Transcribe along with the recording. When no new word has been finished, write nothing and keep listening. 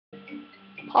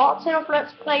Part 2 of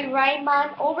Let's Play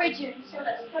Rayman Origin. So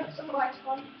let's put some lights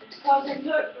on because I don't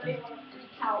really want to freak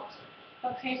out.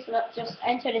 Okay, so let's just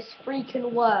enter this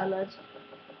freaking world.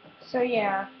 So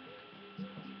yeah.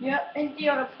 Yeah, in the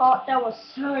other part that was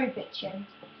so bitchin'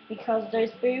 because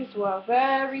those boobs were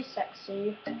very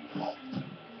sexy.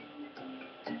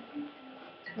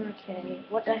 Okay,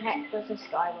 what the heck does this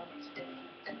guy want?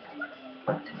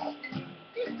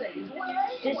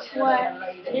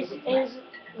 This is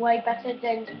way better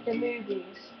than the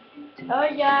movies. Oh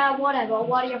yeah, whatever.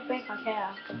 What do you think I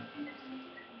care?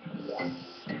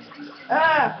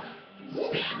 Ah!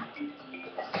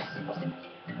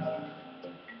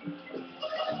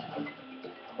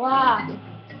 Wow!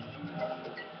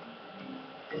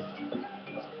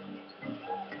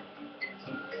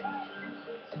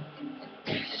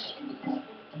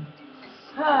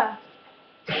 Huh.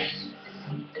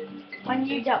 I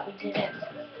knew that we did it.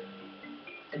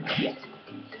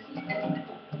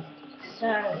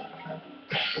 So...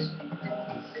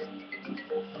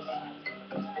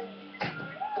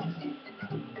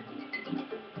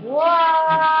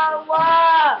 Whoa! Whoa!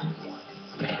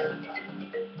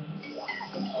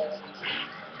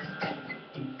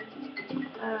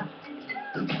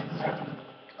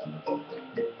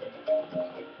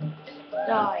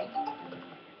 Die.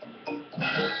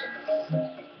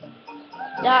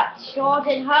 That sure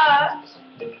did hurt.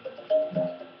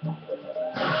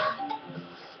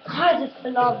 I just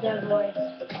love their voice.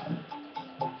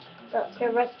 Let's go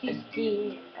rescue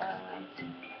Steve. Yeah,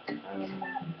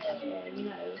 you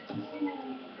know.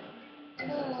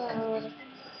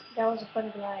 That was a fun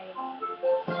game.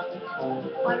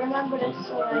 I remember this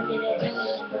when I did it in the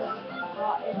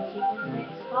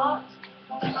next part.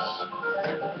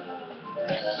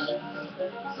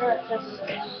 So it's just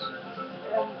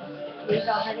use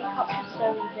our helicopter so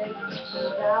we don't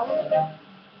fall down.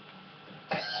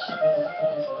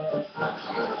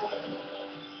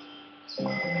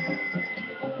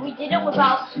 We did it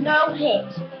without no hit.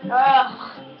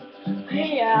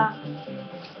 Yeah.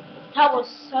 That was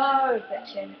so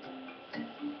bitchin'.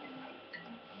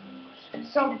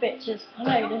 Some bitches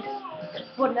play this,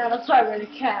 but now I don't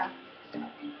really care.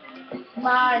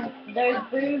 Man, those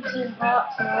boobs and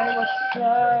hearts and all were so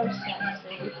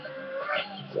sexy.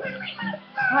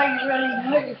 I really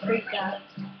know you freaked out.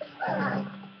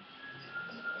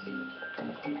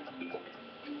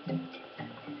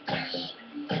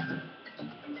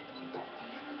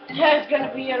 There's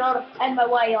gonna be a lot of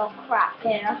M.O.A.R crap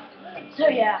here. So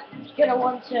yeah, you're gonna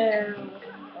want to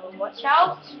watch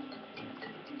out.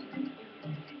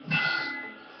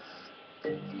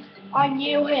 I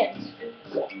knew it.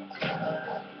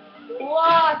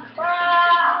 What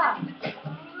crap?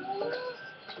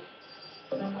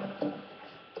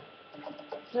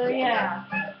 So yeah.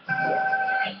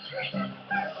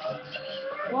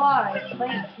 Why?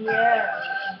 Thank you.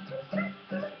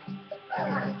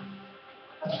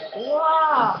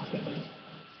 Wow.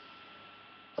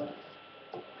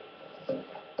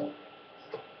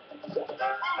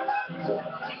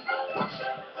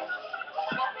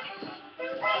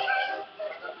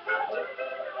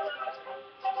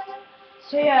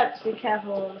 So yeah, let's be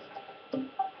careful.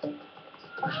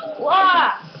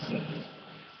 Wow!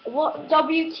 What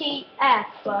WTF?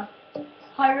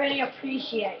 I really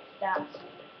appreciate that.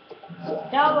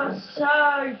 That was so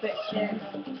bitchin'.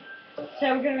 So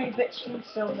we're gonna be bitching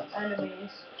some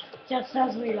enemies, just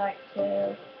as we like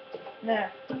to. No.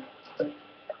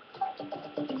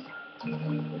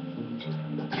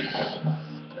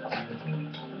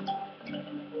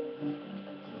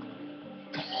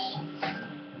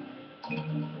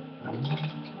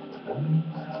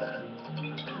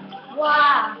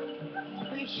 Wow!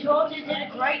 We sure did a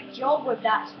great job with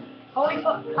that. Holy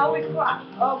fuck, holy crap.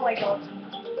 Oh my god.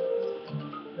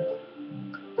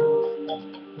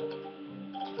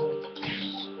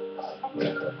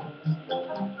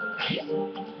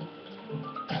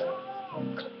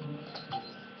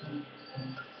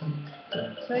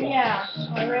 So yeah,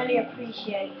 I really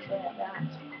appreciate that.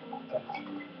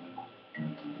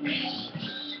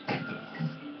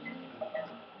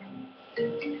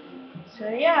 So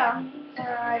yeah,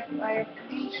 I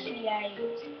appreciate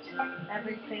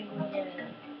everything we did.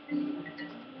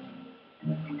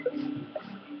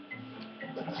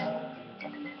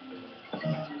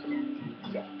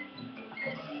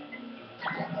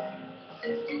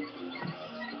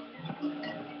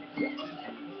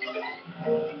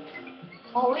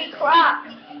 Holy crap!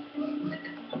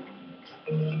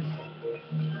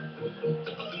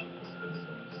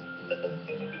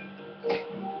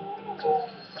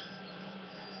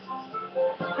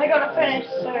 I gotta finish,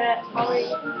 so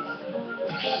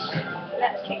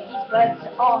let's kick these but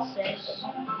awesome.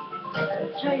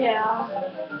 So yeah.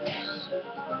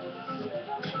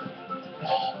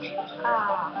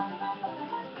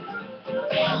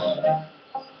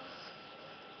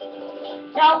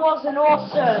 That was an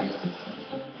awesome.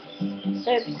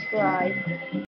 Subscribe.